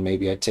pawn,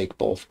 maybe I take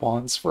both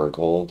pawns for a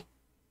gold.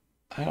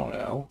 I don't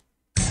know.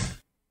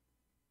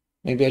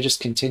 Maybe I just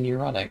continue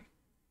running.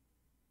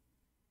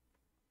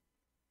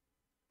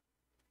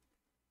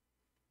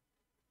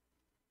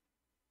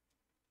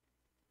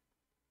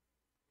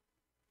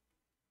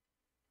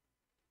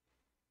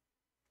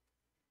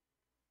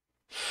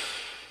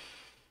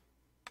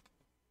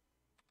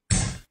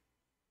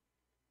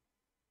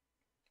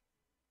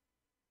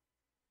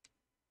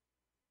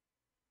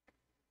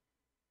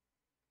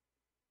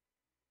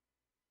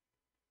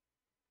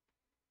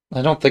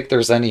 I don't think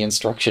there's any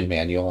instruction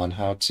manual on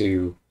how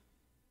to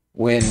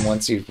win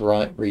once you've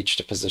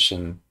reached a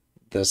position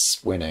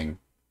this winning.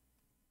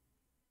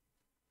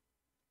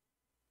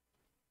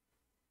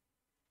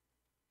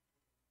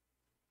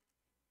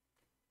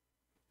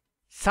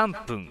 3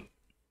分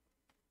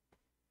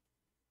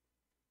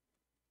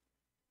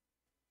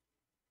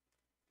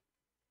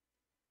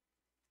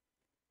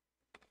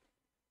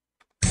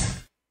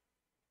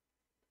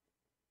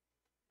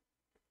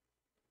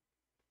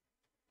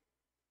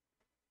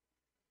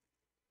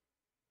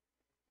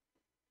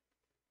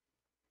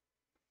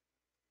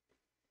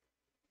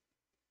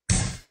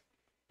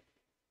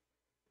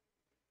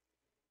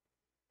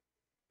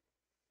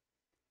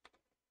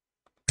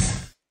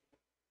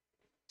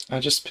I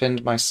just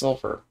pinned my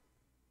silver.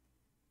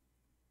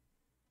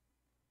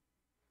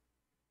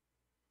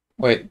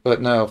 Wait,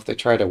 but no, if they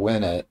try to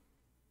win it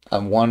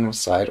on one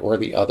side or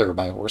the other,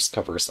 my horse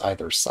covers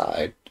either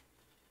side.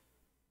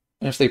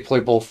 And if they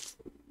play both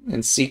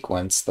in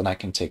sequence, then I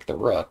can take the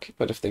rook.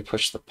 But if they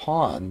push the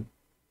pawn,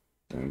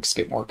 things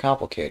get more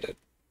complicated.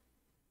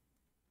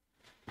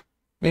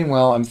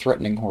 Meanwhile, I'm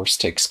threatening horse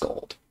takes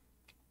gold,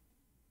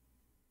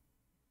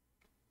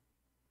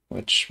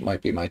 which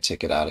might be my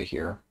ticket out of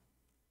here.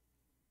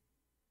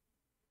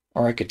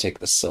 Or I could take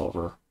the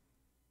silver.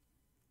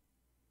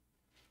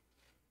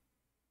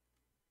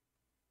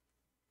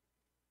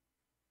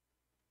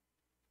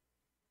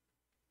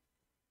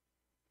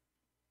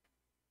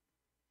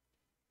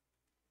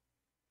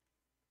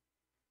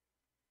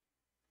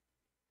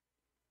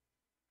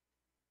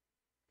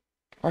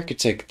 Or I could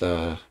take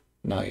the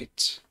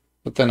knight,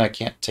 but then I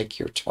can't take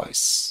here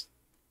twice.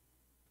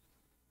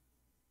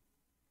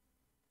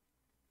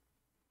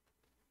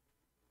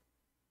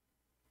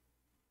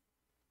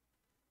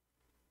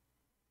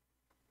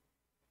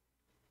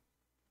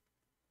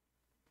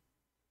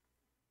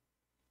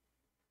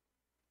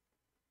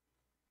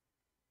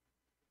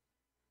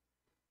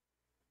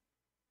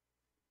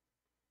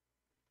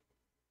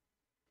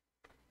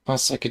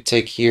 Plus, I could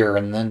take here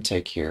and then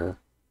take here,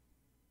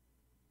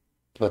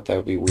 but that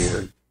would be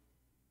weird.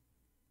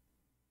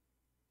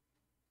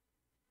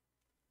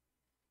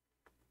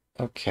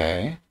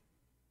 Okay.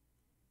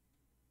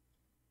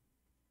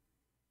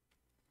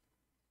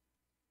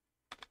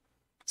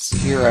 So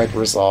here I'd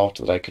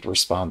resolved that I could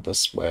respond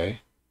this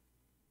way.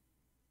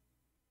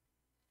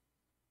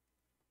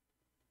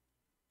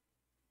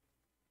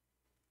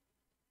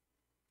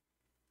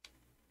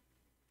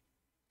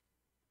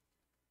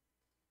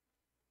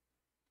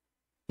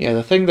 Yeah,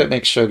 the thing that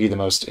makes Shogi the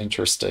most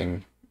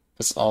interesting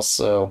is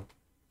also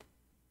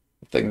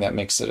the thing that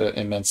makes it an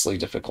immensely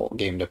difficult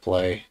game to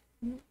play.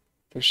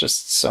 There's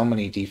just so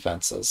many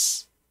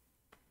defenses,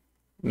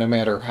 no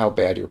matter how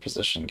bad your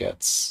position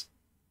gets.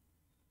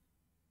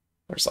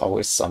 There's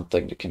always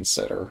something to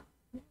consider.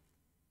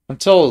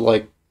 Until,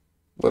 like,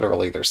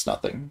 literally there's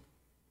nothing.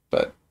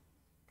 But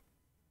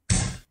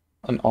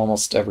on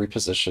almost every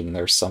position,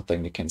 there's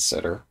something to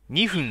consider.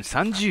 2分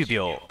30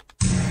秒。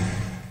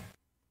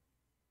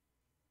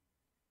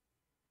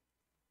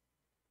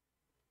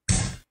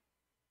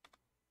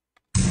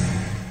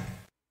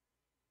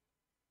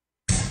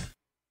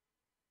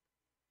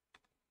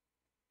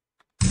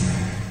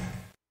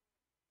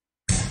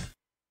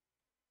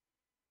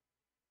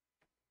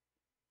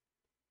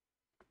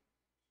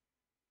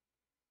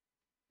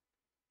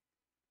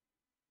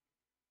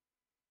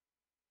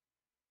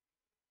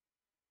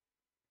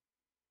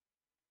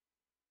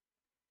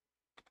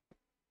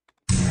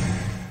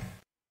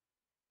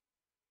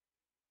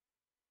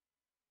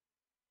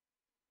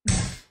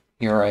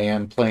Here I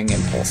am playing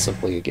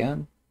impulsively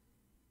again.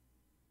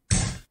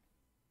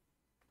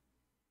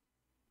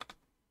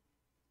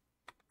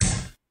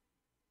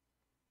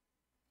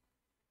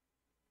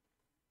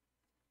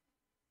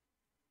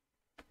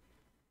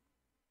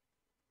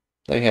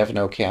 They have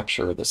no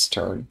capture this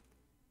turn.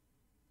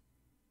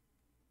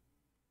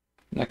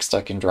 Next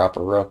I can drop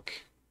a rook.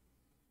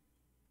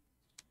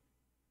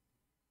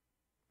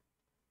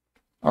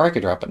 Or I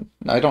could drop a...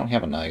 I don't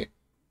have a knight.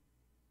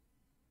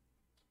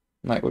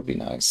 Knight would be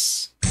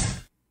nice.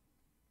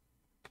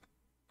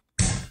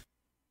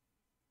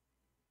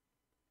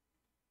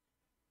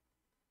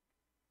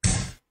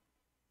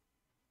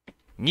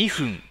 2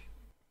分。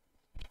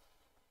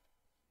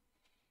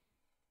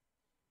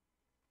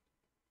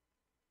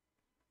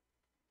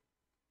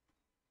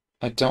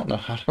I don't know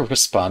how to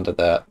respond to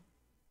that.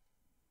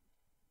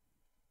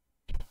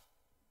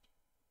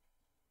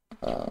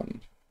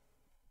 Um,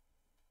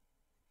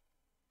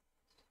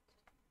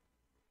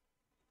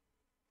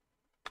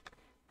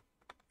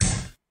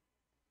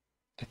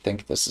 I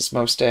think this is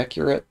most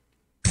accurate.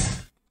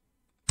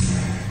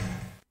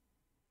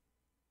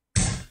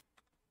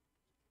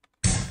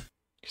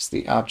 Because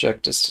the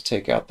object is to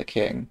take out the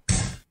king.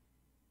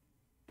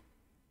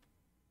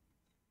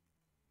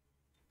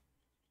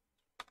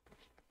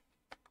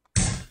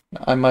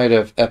 I might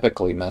have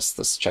epically messed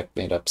this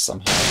checkmate up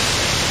somehow,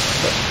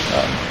 but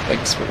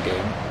thanks for the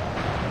game.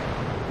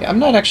 Yeah, I'm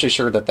not actually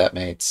sure that that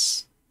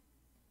mates.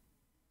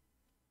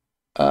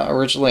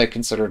 Originally I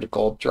considered a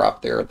gold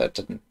drop there, that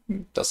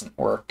doesn't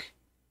work.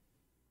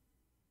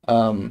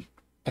 I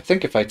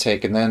think if I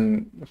take and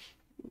then,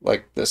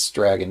 like, this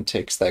dragon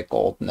takes that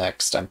gold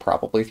next, I'm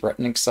probably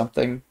threatening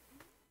something.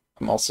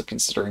 I'm also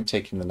considering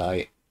taking the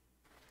knight.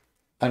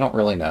 I don't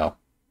really know,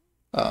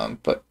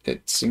 but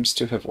it seems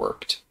to have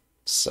worked.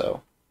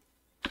 So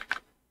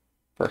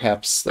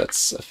perhaps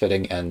that's a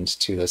fitting end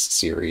to this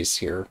series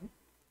here.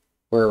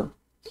 We're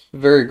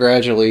very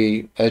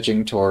gradually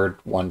edging toward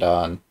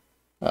Wondan.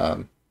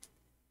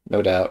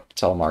 No doubt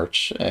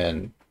Telmarch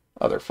and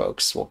other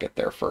folks will get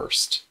there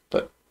first,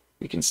 but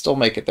we can still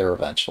make it there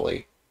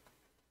eventually.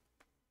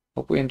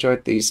 Hope we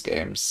enjoyed these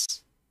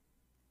games.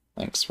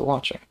 Thanks for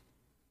watching.